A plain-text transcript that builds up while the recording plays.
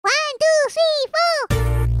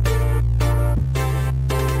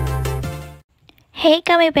Hey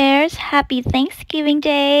gummy bears, happy Thanksgiving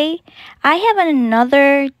Day! I have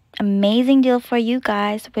another amazing deal for you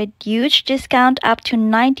guys with huge discount up to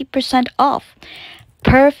 90% off.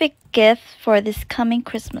 Perfect gift for this coming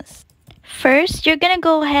Christmas. First, you're gonna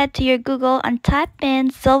go ahead to your Google and type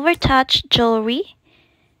in Silver Touch Jewelry.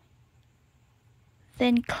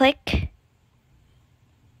 Then click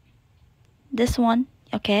this one,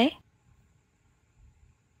 okay?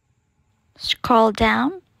 Scroll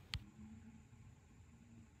down.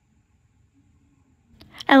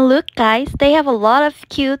 And look guys, they have a lot of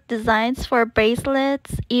cute designs for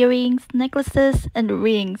bracelets, earrings, necklaces, and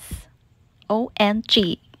rings.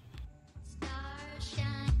 OMG.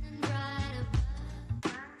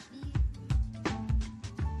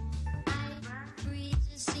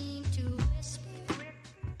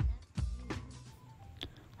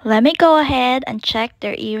 Let me go ahead and check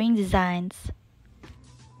their earring designs.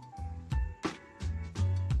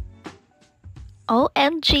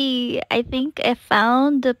 OMG, I think I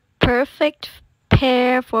found the perfect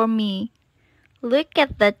pair for me. Look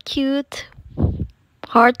at that cute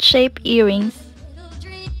heart-shaped earrings.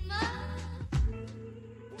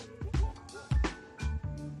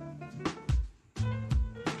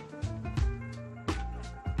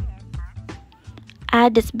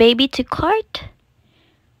 Add this baby to cart.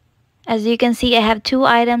 As you can see, I have 2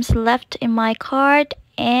 items left in my cart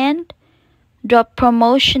and the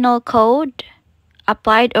promotional code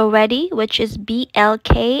applied already, which is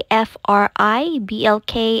BLKFRI,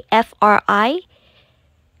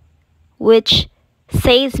 which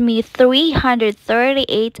saves me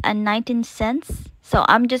 $338.19. So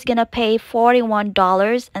I'm just gonna pay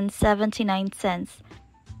 $41.79.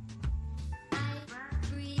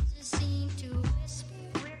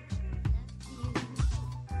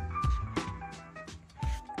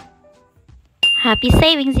 Happy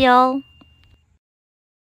savings, y'all!